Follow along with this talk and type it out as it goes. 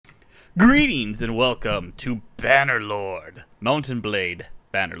Greetings and welcome to Bannerlord. Mountain Blade.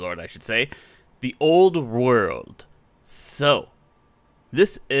 Bannerlord, I should say. The Old World. So,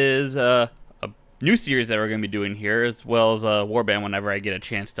 this is a new series that we're going to be doing here, as well as Warband whenever I get a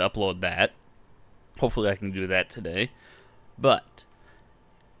chance to upload that. Hopefully I can do that today. But,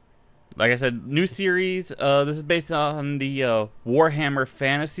 like I said, new series. This is based on the Warhammer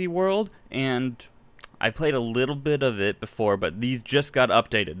Fantasy world, and I played a little bit of it before, but these just got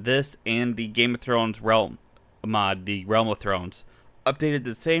updated. This and the Game of Thrones Realm mod, the Realm of Thrones, updated at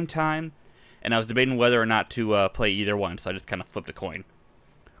the same time, and I was debating whether or not to play either one, so I just kind of flipped a coin.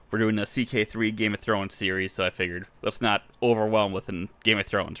 We're doing a CK3 Game of Thrones series, so I figured let's not overwhelm with Game of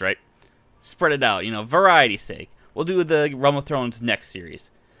Thrones, right? Spread it out, you know, variety's sake. We'll do the Realm of Thrones next series.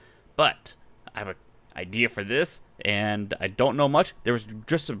 But I have an idea for this, and I don't know much. There was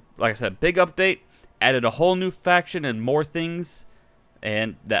just, like I said, big update. Added a whole new faction and more things,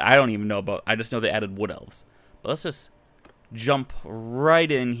 and that I don't even know about. I just know they added wood elves. But let's just jump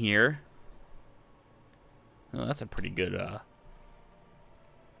right in here. Oh, that's a pretty good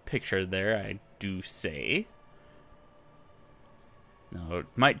picture there, I do say. Now, it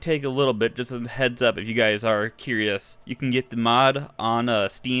might take a little bit, just a heads up if you guys are curious. You can get the mod on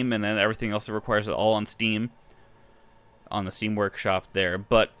Steam, and then everything else it requires it all on Steam, on the Steam Workshop there.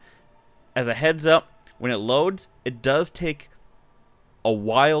 But as a heads up, when it loads, it does take a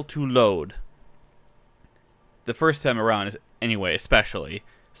while to load. The first time around, anyway, especially.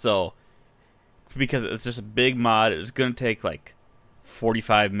 So, because it's just a big mod, it's going to take like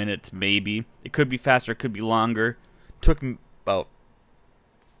 45 minutes maybe. It could be faster, it could be longer. It took about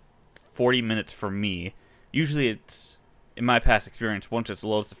 40 minutes for me. Usually it's, in my past experience, once it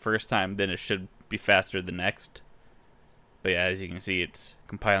loads the first time, then it should be faster the next. But yeah, as you can see, it's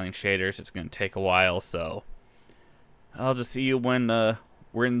compiling shaders. It's going to take a while, so I'll just see you when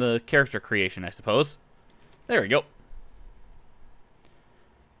we're in the character creation, I suppose. There we go.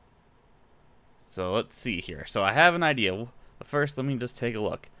 So let's see here. So I have an idea. But first, let me just take a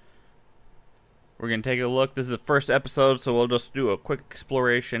look. We're going to take a look. This is the first episode, so we'll just do a quick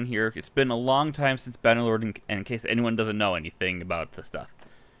exploration here. It's been a long time since Bannerlord, in case anyone doesn't know anything about this stuff.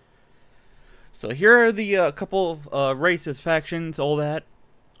 So here are the couple of races, factions, all that.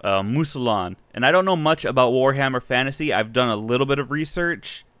 Moussilons. And I don't know much about Warhammer Fantasy. I've done a little bit of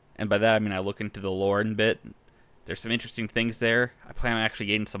research. And by that I mean I look into the lore a bit. There's some interesting things there. I plan on actually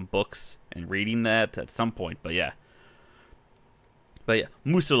getting some books and reading that at some point. But yeah.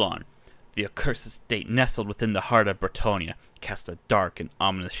 Moussilons. The accursed state nestled within the heart of Brettonians casts a dark and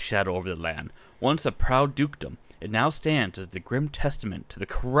ominous shadow over the land. Once a proud dukedom, it now stands as the grim testament to the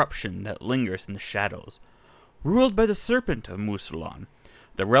corruption that lingers in the shadows. Ruled by the serpent of Moussilons,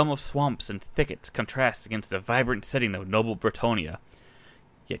 the realm of swamps and thickets contrasts against the vibrant setting of noble Bretonnia.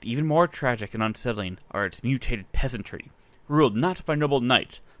 Yet even more tragic and unsettling are its mutated peasantry, ruled not by noble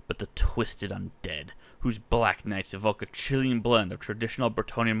knights, but the twisted undead, whose black knights evoke a chilling blend of traditional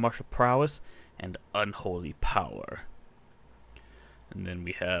Brettonian martial prowess and unholy power. And then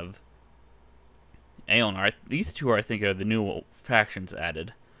we have Aeonar. These two, I think, are the new factions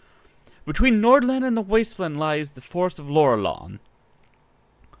added. Between Nordland and the Wasteland lies the forest of Lorelorn,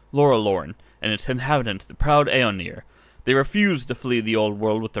 and its inhabitants, the proud Aeonir. They refused to flee the old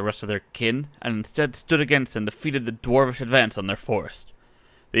world with the rest of their kin, and instead stood against and defeated the dwarvish advance on their forest.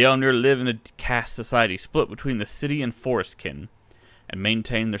 The Aeonir live in a caste society split between the city and forest kin, and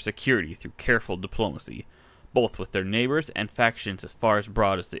maintain their security through careful diplomacy, both with their neighbors and factions as far as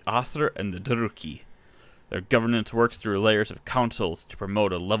broad as the Osler and the Druki. Their governance works through layers of councils to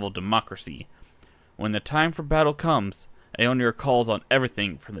promote a level democracy. When the time for battle comes, Aeonir calls on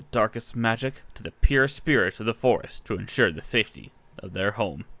everything from the darkest magic to the pure spirits of the forest to ensure the safety of their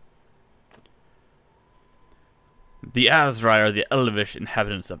home. The Azrai are the elvish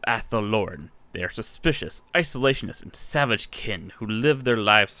inhabitants of Athelorn. They are suspicious, isolationist, and savage kin who live their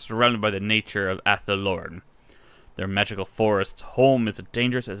lives surrounded by the nature of Athelorn. Their magical forest home is as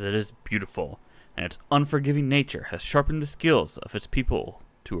dangerous as it is beautiful, and its unforgiving nature has sharpened the skills of its people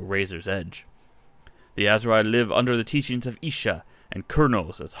to a razor's edge. The Azrai live under the teachings of Isha and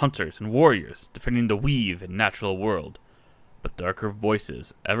Kurnos as hunters and warriors, defending the weave and natural world, but darker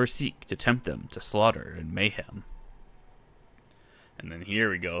voices ever seek to tempt them to slaughter and mayhem. And then here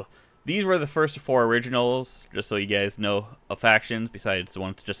we go. These were the first 4 originals, just so you guys know, of factions, besides the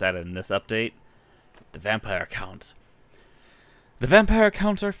ones just added in this update. The Vampire Counts. The Vampire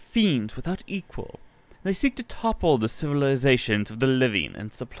Counts are fiends without equal. They seek to topple the civilizations of the living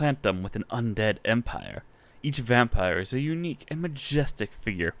and supplant them with an undead empire. Each vampire is a unique and majestic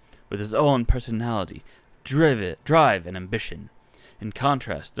figure with his own personality, drive, and ambition. In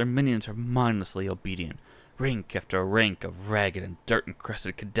contrast, their minions are mindlessly obedient, rank after rank of ragged and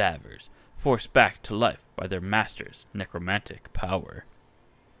dirt-encrusted cadavers, forced back to life by their master's necromantic power.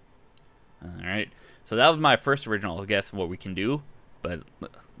 Alright, so that was my first original guess of what we can do, but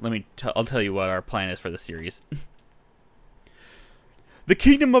I'll tell you what our plan is for the series. The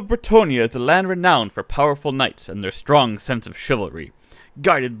Kingdom of Brettonians is a land renowned for powerful knights and their strong sense of chivalry.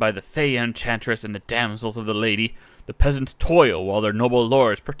 Guided by the Fey Enchantress and the damsels of the Lady, the peasants toil while their noble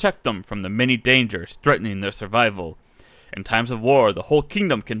lords protect them from the many dangers threatening their survival. In times of war, the whole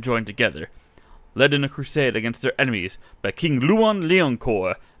kingdom can join together, led in a crusade against their enemies by King Luan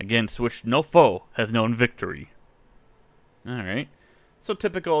Leoncoeur, against which no foe has known victory. Alright, so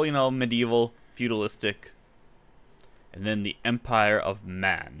typical, medieval, feudalistic. And then the Empire of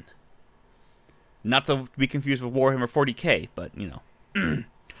Man. Not to be confused with Warhammer 40k, but,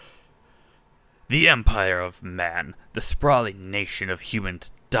 The Empire of Man, the sprawling nation of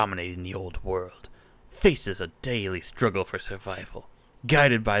humans dominating the old world, faces a daily struggle for survival.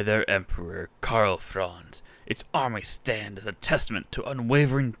 Guided by their emperor, Karl Franz, its army stand as a testament to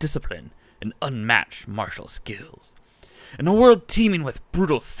unwavering discipline and unmatched martial skills. In a world teeming with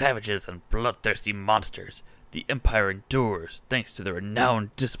brutal savages and bloodthirsty monsters, the Empire endures thanks to the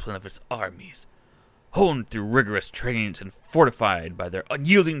renowned discipline of its armies. Honed through rigorous trainings and fortified by their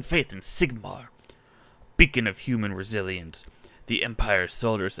unyielding faith in Sigmar, beacon of human resilience, the Empire's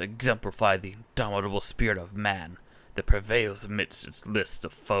soldiers exemplify the indomitable spirit of man that prevails amidst its list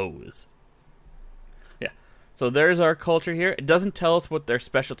of foes. Yeah, so there's our culture here. It doesn't tell us what their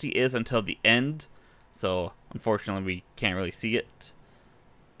specialty is until the end, so unfortunately we can't really see it.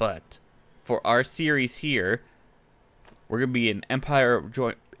 But for our series here, we're going to be an Empire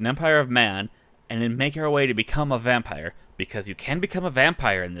of Man, and then make our way to become a vampire, because you can become a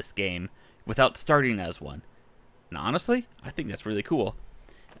vampire in this game without starting as one. And honestly, I think that's really cool.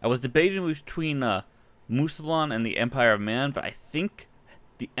 I was debating between Moussilons and the Empire of Man, but I think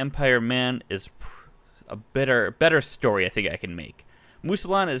the Empire of Man is a better story I think I can make.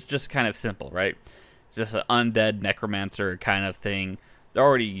 Moussilons is just kind of simple, right? Just an undead necromancer kind of thing. They're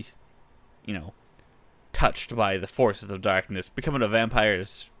already, touched by the forces of darkness. Becoming a vampire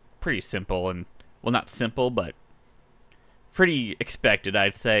is pretty simple, and, well, not simple, but pretty expected,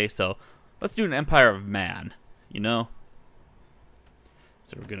 I'd say. So let's do an Empire of Man, So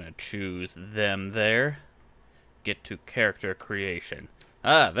we're going to choose them there. Get to character creation.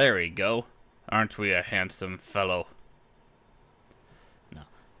 Ah, there we go. Aren't we a handsome fellow? No.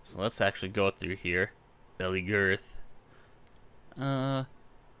 So let's actually go through here. Belly girth. I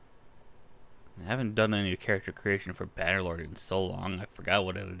haven't done any character creation for Bannerlord in so long, I forgot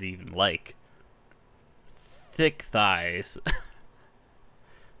what it was even like. Thick thighs.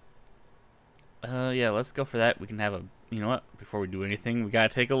 Yeah, let's go for that. We can have a, you know what, before we do anything, we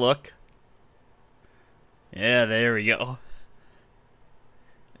gotta take a look. Yeah, there we go.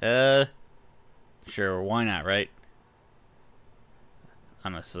 Sure, why not, right?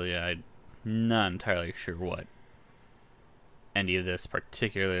 Honestly, I'm not entirely sure what any of this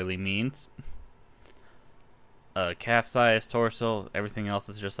particularly means. Calf size, torso, everything else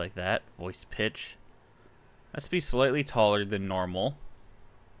is just like that. Voice pitch. Let's be slightly taller than normal.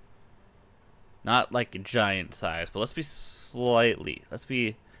 Not like a giant size, but let's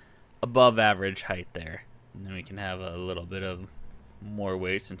be above average height there. And then we can have a little bit of more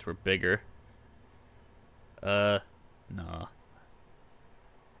weight since we're bigger. No.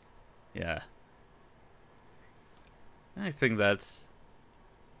 Yeah. I think that's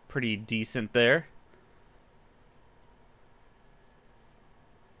pretty decent there.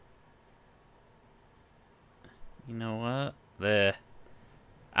 You know what?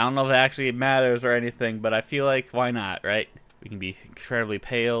 I don't know if it actually matters or anything, but I feel like, why not, right? We can be incredibly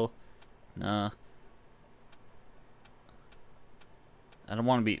pale. No. I don't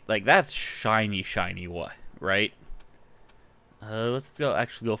want to be, like, that's shiny, what, right? Let's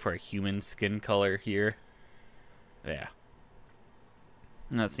actually go for a human skin color here. Yeah.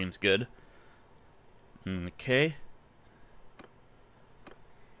 That seems good. Okay.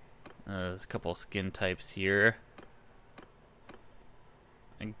 There's a couple skin types here.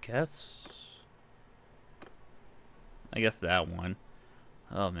 I guess that one.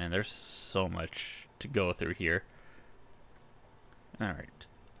 Oh man, there's so much to go through here. Alright.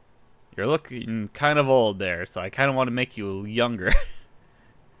 You're looking kind of old there, so I kind of want to make you younger.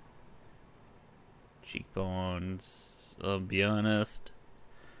 Cheekbones, I'll be honest.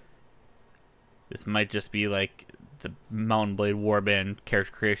 This might just be like the Mountain Blade Warband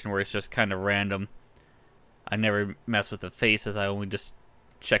character creation where it's just kind of random. I never mess with the faces, I only just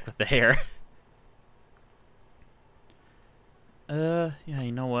check with the hair. Yeah,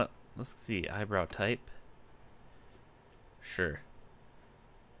 you know what? Let's see. Eyebrow type. Sure.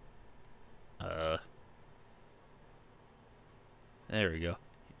 There we go.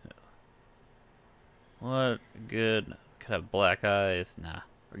 What good? Could have black eyes. Nah,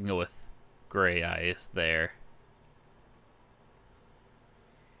 we can go with gray eyes there.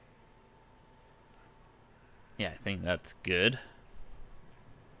 Yeah, I think that's good.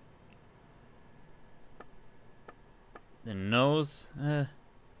 The nose,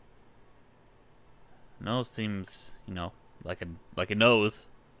 nose seems, you know, like a nose.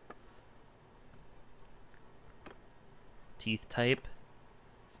 Teeth type.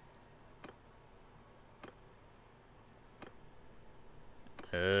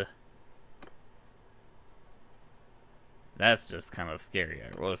 That's just kind of scary.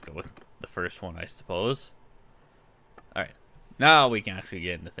 Alright, well, let's go with the first one, I suppose. Alright, now we can actually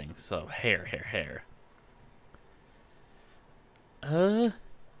get into things. So, hair. How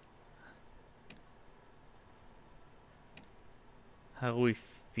are we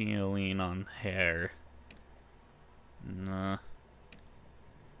feeling on hair? Nah.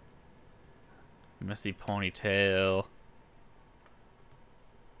 Messy ponytail.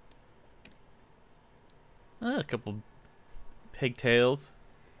 A couple pigtails.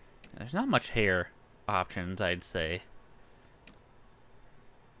 There's not much hair options, I'd say.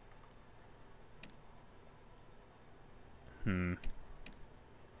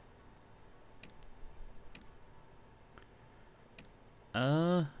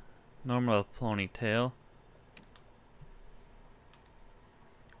 Normal ponytail.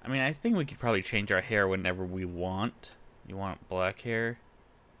 I mean, I think we could probably change our hair whenever we want. You want black hair?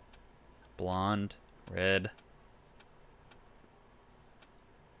 Blonde? Red?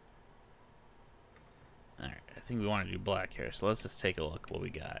 Alright, I think we want to do black hair, so let's just take a look what we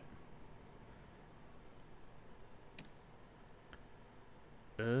got.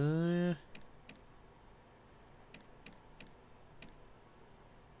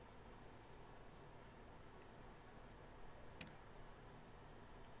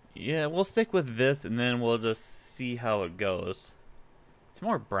 Yeah, we'll stick with this and then we'll just see how it goes. It's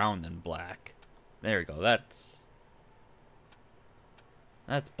more brown than black. There we go. That's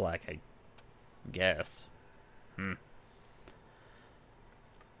black, I guess.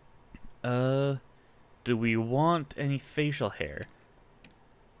 Do we want any facial hair?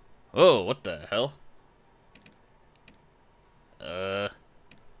 Oh, what the hell?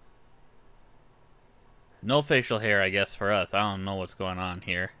 No facial hair, I guess, for us. I don't know what's going on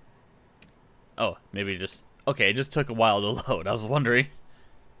here. Oh, maybe just... Okay, it just took a while to load. I was wondering.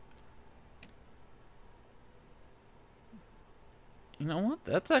 You know what?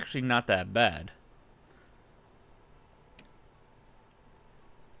 That's actually not that bad.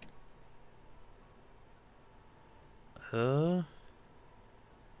 Oh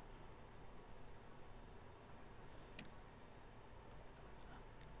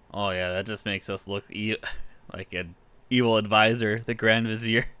yeah, that just makes us look like an evil advisor, the Grand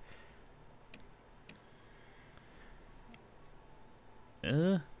Vizier.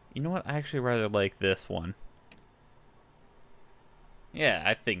 You know what? I actually rather like this one. Yeah,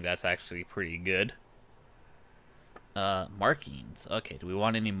 I think that's actually pretty good. Markings. Okay, do we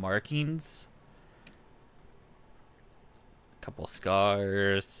want any markings? A couple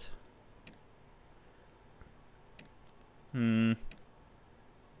scars.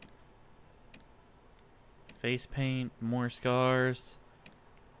 Face paint, more scars.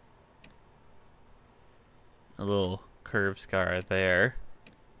 A little curved scar there.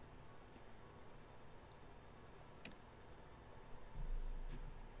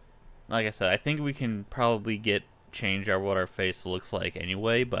 Like I said, I think we can probably change what our face looks like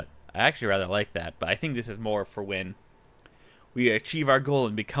anyway, but I actually rather like that. But I think this is more for when we achieve our goal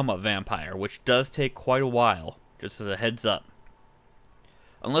and become a vampire, which does take quite a while, just as a heads up.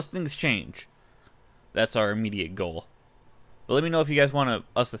 Unless things change. That's our immediate goal. But let me know if you guys want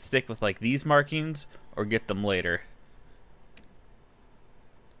us to stick with like these markings or get them later.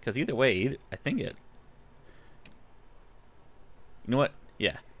 Because either way, I think it... You know what?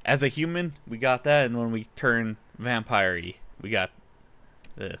 Yeah. As a human, we got that, and when we turn vampire-y, we got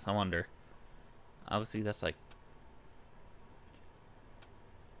this. I wonder. Obviously, that's like...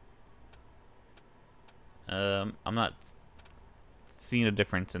 I'm not seeing a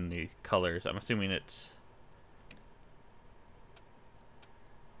difference in the colors. I'm assuming it's...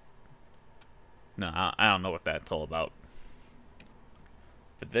 No, I don't know what that's all about.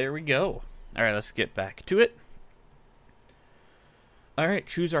 But there we go. Alright, let's get back to it. Alright,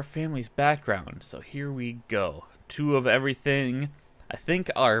 choose our family's background. So here we go. 2 of everything. I think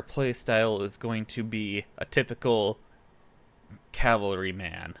our playstyle is going to be a typical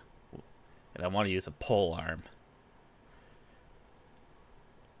cavalryman. And I want to use a pole arm.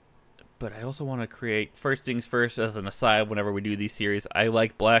 But I also want to create, first things first, as an aside, whenever we do these series, I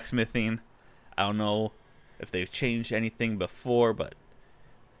like blacksmithing. I don't know if they've changed anything before, but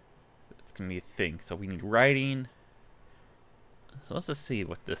it's going to be a thing. So we need writing. So let's just see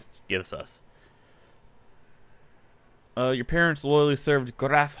what this gives us. Your parents loyally served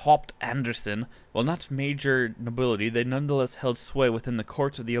Graf Haupt Anderson. While not major nobility, they nonetheless held sway within the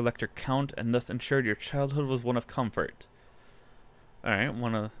courts of the Elector Count and thus ensured your childhood was one of comfort.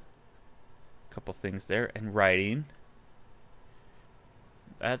 Alright, couple things there. And writing.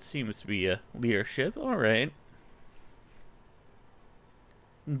 That seems to be a leadership. Alright.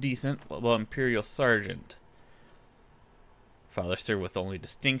 Decent. Well, Imperial Sergeant. Father served with only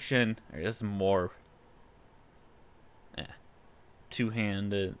distinction. This is more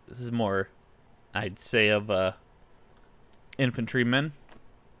two-handed. This is more, I'd say, of infantrymen.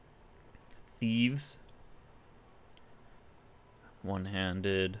 Thieves.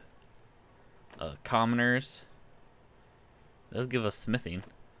 One-handed. Commoners. Does give us smithing.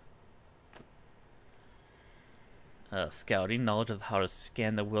 Scouting. Knowledge of how to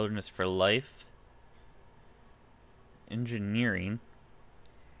scan the wilderness for life. Engineering.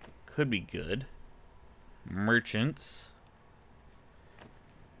 Could be good. Merchants.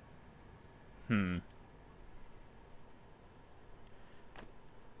 I'm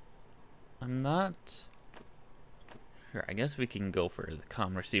not sure. I guess we can go for the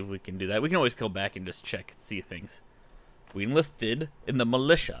commerce, see if we can do that. We can always go back and just check and see things. We enlisted in the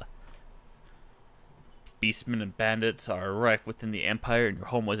militia. Beastmen and bandits are rife within the empire, and your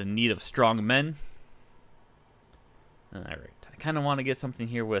home was in need of strong men. Alright, I kind of want to get something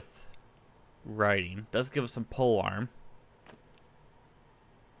here with writing. Does give us some polearm.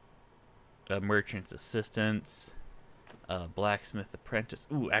 Merchant's assistance. Blacksmith apprentice.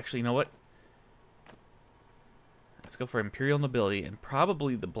 Ooh, actually, you know what? Let's go for Imperial nobility and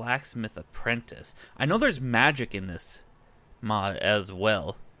probably the blacksmith apprentice. I know there's magic in this mod as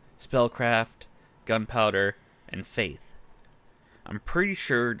well. Spellcraft, gunpowder, and faith. I'm pretty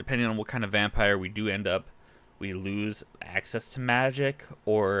sure, depending on what kind of vampire we do end up, we lose access to magic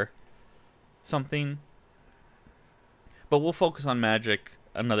or something. But we'll focus on magic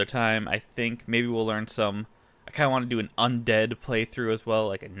another time. I think maybe we'll learn some. I kind of want to do an undead playthrough as well,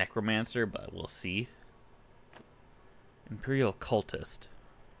 like a necromancer, but we'll see. Imperial cultist.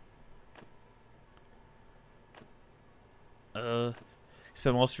 Spend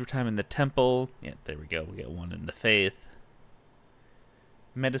most of your time in the temple. Yeah, there we go. We get one in the faith.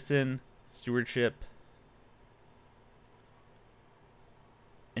 Medicine, stewardship,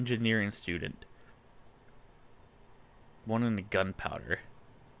 engineering student. One in the gunpowder.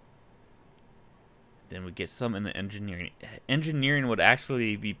 Then we get some in the engineering. Engineering would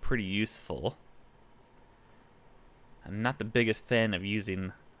actually be pretty useful. I'm not the biggest fan of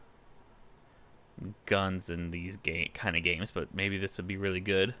using guns in these kind of games, but maybe this would be really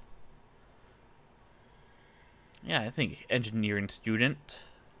good. Yeah, I think engineering student.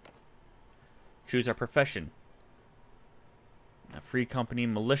 Choose our profession. A free company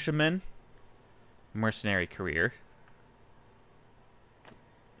militiaman. Mercenary career.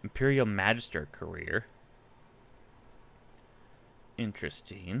 Imperial Magister career.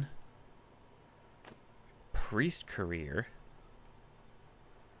 Interesting. Priest career.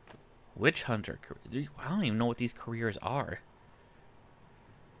 Witch hunter career. I don't even know what these careers are.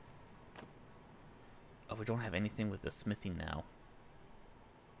 Oh, we don't have anything with the smithing now.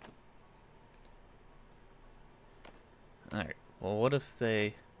 Alright. Well, what if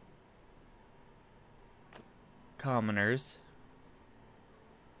they... commoners...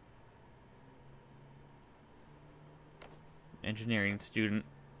 engineering student.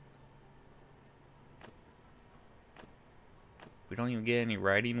 We don't even get any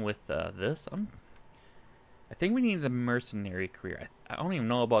writing with this. I think we need the mercenary career. I don't even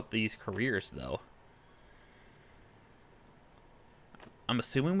know about these careers though. I'm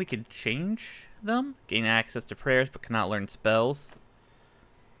assuming we could change them. Gain access to prayers but cannot learn spells.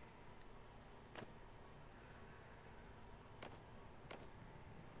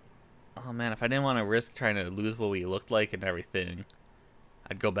 Oh man, if I didn't want to risk trying to lose what we looked like and everything,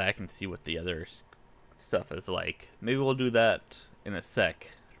 I'd go back and see what the other stuff is like. Maybe we'll do that in a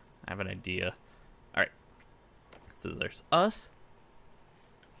sec. I have an idea. Alright. So there's us.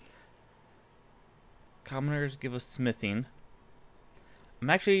 Commoners give us smithing. I'm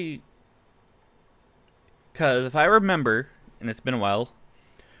actually... because if I remember, and it's been a while,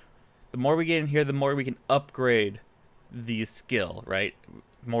 the more we get in here, the more we can upgrade the skill, right?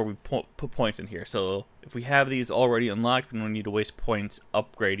 more we put points in here. So if we have these already unlocked, we don't need to waste points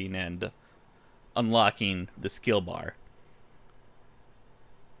upgrading and unlocking the skill bar.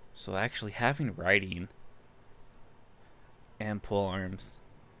 So actually having riding and pole arms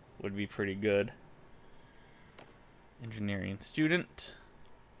would be pretty good. Engineering student.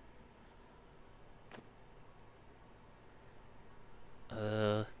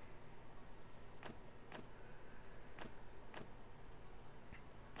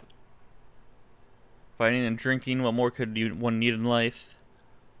 Fighting and drinking, what more could one need in life?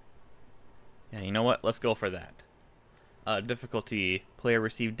 Yeah, you know what? Let's go for that. Difficulty. Player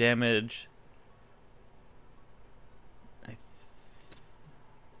received damage.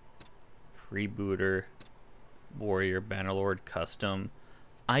 Freebooter. Warrior. Bannerlord. Custom.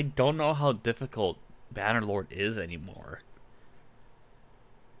 I don't know how difficult Bannerlord is anymore.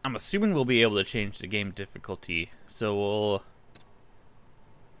 I'm assuming we'll be able to change the game difficulty. So we'll...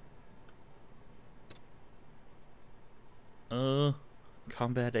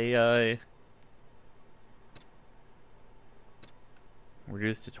 combat AI.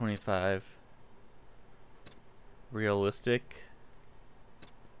 Reduced to 25. Realistic.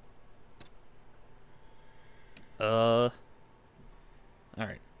 Alright.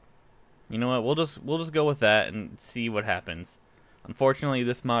 You know what? We'll just go with that and see what happens. Unfortunately,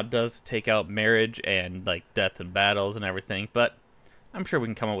 this mod does take out marriage and like death and battles and everything, but I'm sure we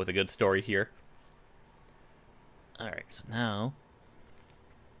can come up with a good story here. Alright, so now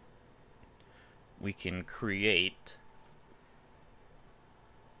we can create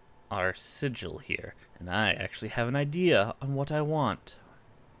our sigil here. And I actually have an idea on what I want.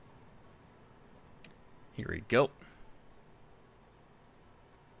 Here we go.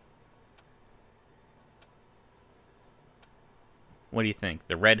 What do you think?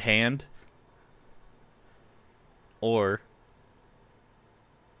 The red hand? Or...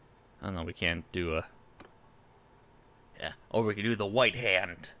 I don't know, we can't do a... Yeah, or we could do the white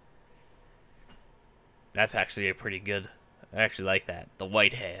hand. That's actually a pretty good... I actually like that. The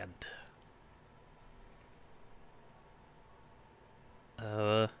white hand.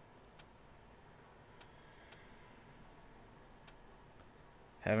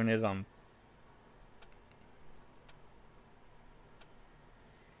 Having it on...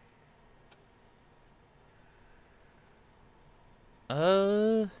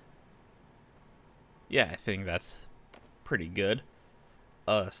 Yeah, I think that's pretty good.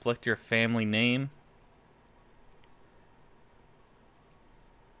 Select your family name.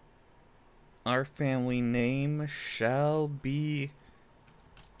 Our family name shall be...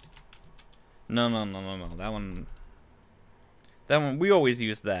 No. That one, we always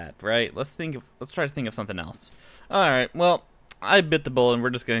use that, right? Let's try to think of something else. Alright, well, I bit the bullet and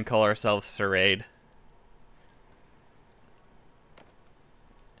we're just gonna call ourselves Serraid.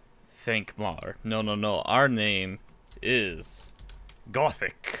 Think more. No. Our name is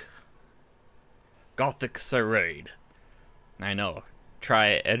Gothic. Gothic Serraid. I know.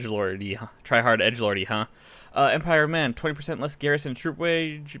 Try edgelordy, try hard edgelordy, huh? Empire Man, 20% less garrison troop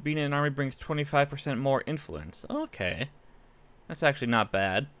wage. Being in an army brings 25% more influence. Okay. That's actually not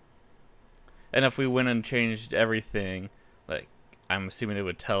bad. And if we went and changed everything, like, I'm assuming it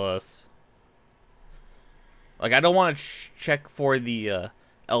would tell us. Like, I don't want to check for the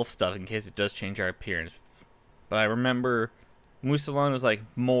elf stuff in case it does change our appearance. But I remember Moussilons was like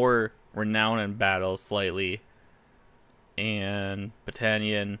more renowned in battle slightly. And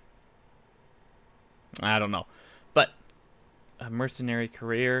Brettonian, I don't know. But a mercenary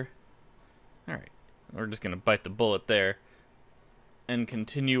career. Alright. We're just going to bite the bullet there. And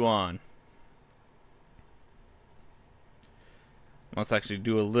continue on. Let's actually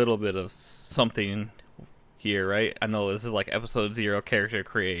do a little bit of something here, right? I know this is like episode 0 character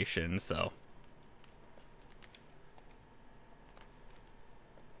creation, so.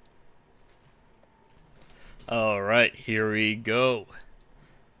 Alright, here we go.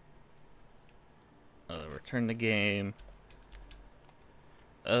 Return the game.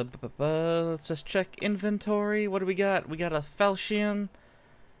 Let's just check inventory. What do we got? We got a falchion.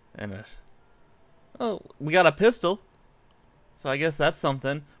 And a... Oh, we got a pistol. So I guess that's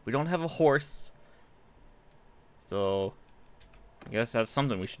something. We don't have a horse. So I guess that's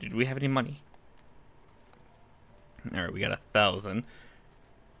something we should do. Do we have any money? Alright, we got 1,000.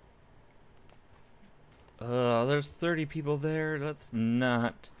 There's 30 people there. That's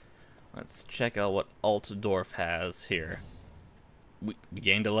not... Let's check out what Altdorf has here. We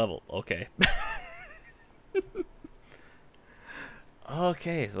gained a level. Okay.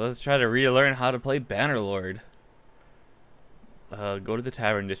 Okay, so let's try to relearn how to play Bannerlord. Go to the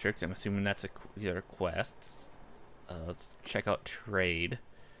Tavern District. I'm assuming that's your quests. Let's check out trade.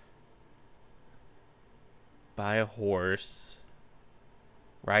 Buy a horse.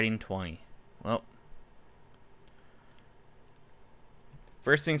 Riding 20. Well,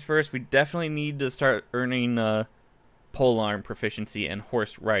 first things first, we definitely need to start earning polearm proficiency and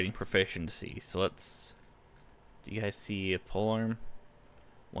horse riding proficiency. So let's... Do you guys see a polearm?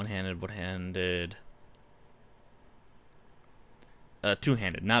 One-handed, one-handed.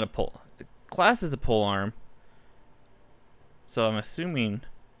 Two-handed, not a pole. Class is a polearm. So I'm assuming...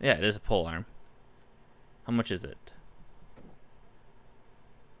 Yeah, it is a polearm. How much is it?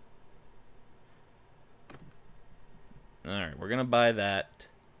 Alright, we're gonna buy that.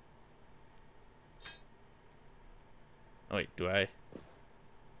 Oh wait, do I?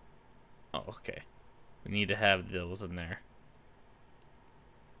 Oh, okay. We need to have those in there.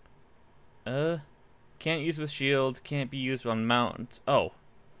 Can't use with shields, can't be used on mounts. Oh.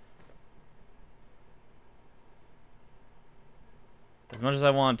 As much as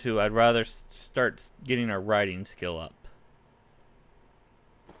I want to, I'd rather start getting our riding skill up.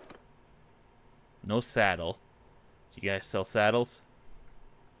 No saddle. Do you guys sell saddles?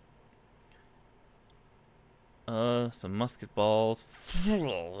 Some musket balls.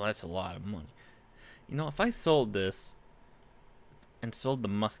 That's a lot of money. You know, if I sold this and sold the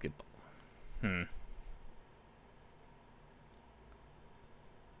musket ball.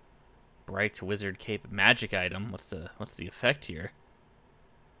 Bright wizard cape, magic item. What's the effect here?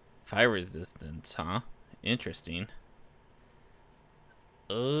 Fire resistance, huh? Interesting.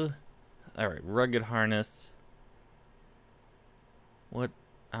 Alright, rugged harness. What?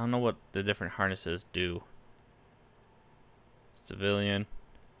 I don't know what the different harnesses do. Civilian.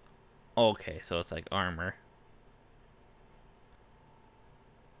 Okay, so it's like armor.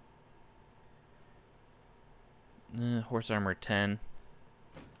 Horse armor 10.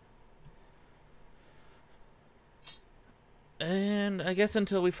 And I guess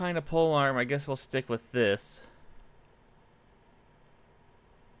until we find a polearm, I guess we'll stick with this.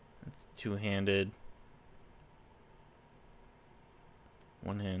 It's two-handed.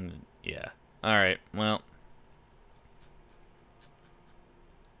 One-handed. Yeah. Alright, well.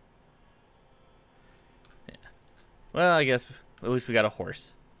 Yeah. Well, I guess at least we got a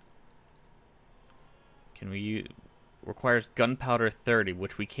horse. Can we use... Requires gunpowder 30,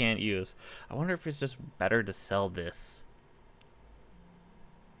 which we can't use. I wonder if it's just better to sell this.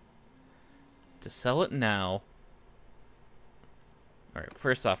 To sell it now. Alright,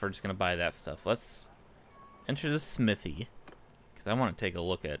 first off, we're just going to buy that stuff. Let's enter the smithy. Because I want to take a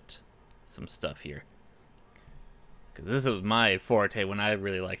look at some stuff here. Because this was my forte when I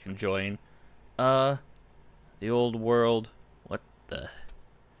really liked enjoying. The old world. What the...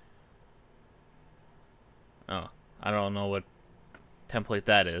 Oh, I don't know what template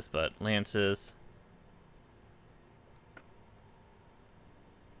that is, but lances.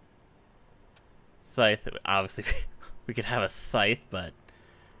 Scythe, obviously we could have a scythe, but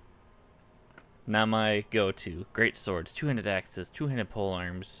not my go-to. Great swords, two-handed axes, two-handed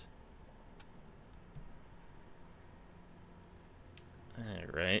polearms.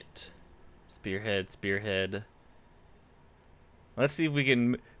 Alright. Spearhead, spearhead. Let's see if we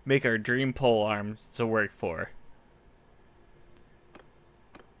can make our dream polearms to work for.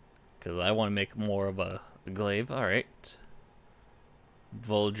 Because I want to make more of a glaive. Alright.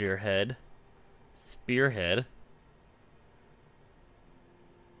 Vulture head. Spearhead.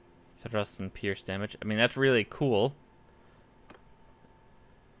 Thrust and pierce damage. I mean, that's really cool.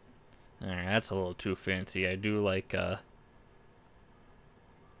 Alright, that's a little too fancy. I do like,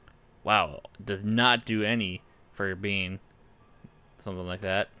 wow, does not do any for being something like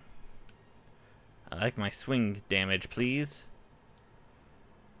that. I like my swing damage, please.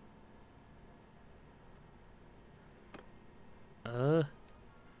 I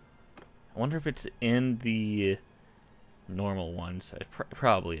wonder if it's in the normal ones. It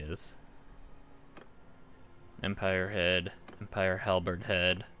probably is. Empire head, Empire halberd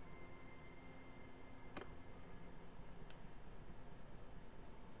head.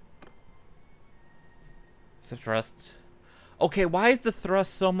 Thrust. Okay, why is the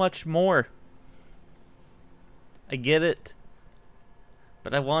thrust so much more? I get it,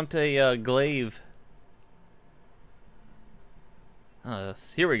 but I want a glaive.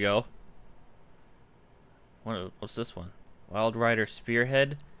 Here we go. What's this one? Wild Rider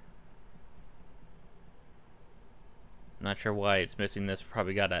Spearhead. Not sure why it's missing this.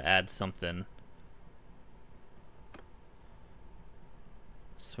 Probably got to add something.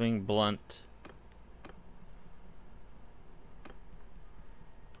 Swing blunt.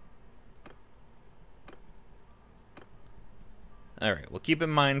 Alright, well keep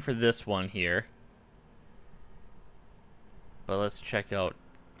in mind for this one here. But let's check out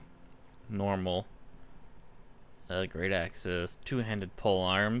normal. Great axes, two-handed pole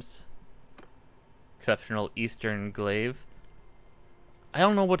arms, exceptional eastern glaive. I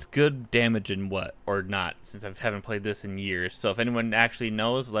don't know what's good damage and what or not, since I haven't played this in years. So if anyone actually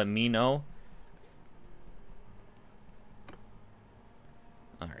knows, let me know.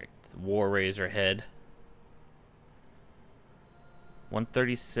 Alright, War Razor head.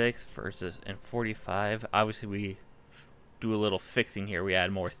 136 versus and 45. Obviously we do a little fixing here. We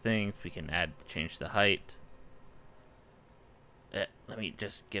add more things. We can change the height. Let me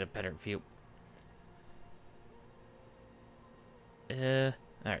just get a better view.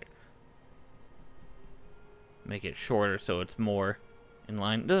 Alright. Make it shorter so it's more in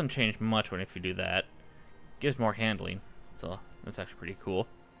line. It doesn't change much if you do that. Gives more handling. So that's actually pretty cool.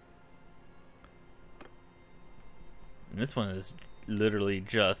 And this one is literally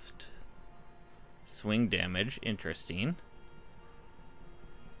just swing damage. Interesting.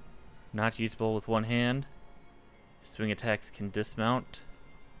 Not usable with one hand. Swing attacks can dismount.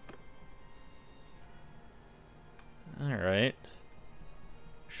 Alright.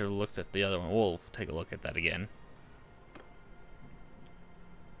 Should have looked at the other one. We'll take a look at that again.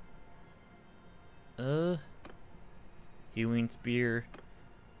 Hewing spear.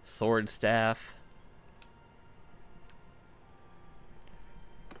 Sword staff.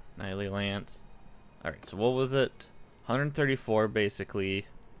 Knightly lance. Alright, so what was it? 134 basically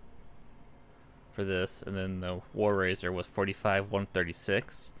for this, and then the War Razor was 45,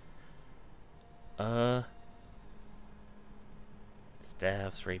 136.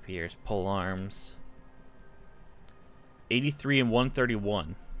 Staffs, rapiers, pole arms. 83 and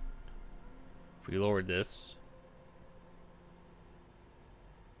 131. If we lowered this.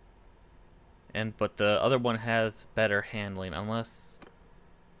 But the other one has better handling, unless...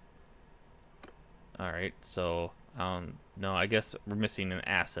 Alright, so, no, I guess we're missing an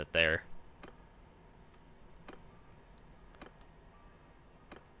asset there.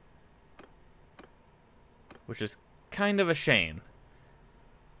 Which is kind of a shame.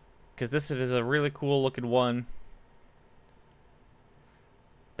 Because this is a really cool looking one.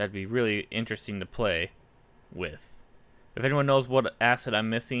 That'd be really interesting to play with. If anyone knows what asset I'm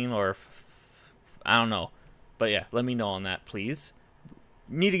missing, or I don't know. But yeah, let me know on that, please.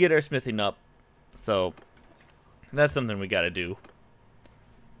 Need to get our smithing up. So, that's something we gotta do.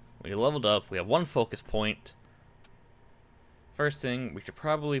 We leveled up. We have one focus point. First thing, we should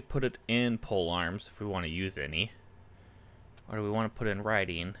probably put it in pole arms if we want to use any. Or do we want to put in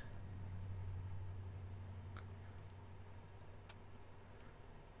riding?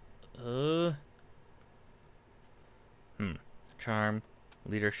 Charm,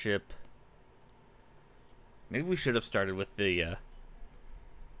 leadership. Maybe we should have started with the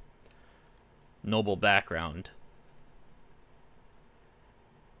noble background.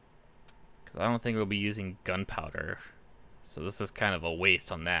 Because I don't think we'll be using gunpowder. So this is kind of a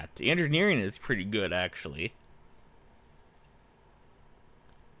waste on that. The engineering is pretty good, actually.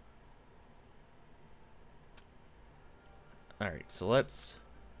 Alright, so let's...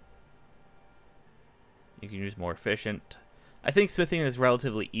 You can use more efficient. I think smithing is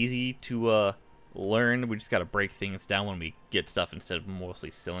relatively easy to learn. We just gotta break things down when we get stuff instead of mostly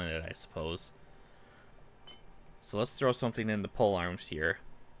selling it, I suppose. So let's throw something in the pole arms here.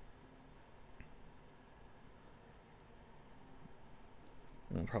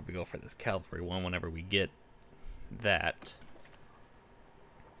 We'll probably go for this cavalry one whenever we get that.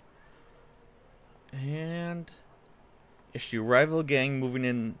 And issue rival gang moving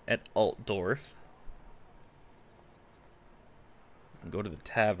in at Altdorf. Go to the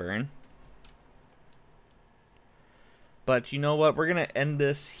tavern. But you know what? We're going to end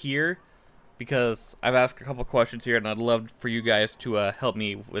this here because I've asked a couple questions here and I'd love for you guys to help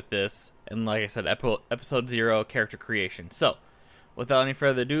me with this. And like I said, episode 0, character creation. So, without any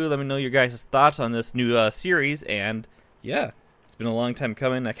further ado, let me know your guys' thoughts on this new series. And yeah, it's been a long time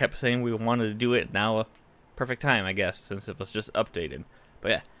coming. I kept saying we wanted to do it. Now, perfect time, I guess, since it was just updated.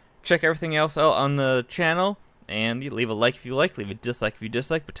 But yeah, check everything else out on the channel. And you leave a like if you like, leave a dislike if you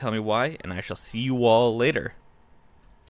dislike, but tell me why. And I shall see you all later.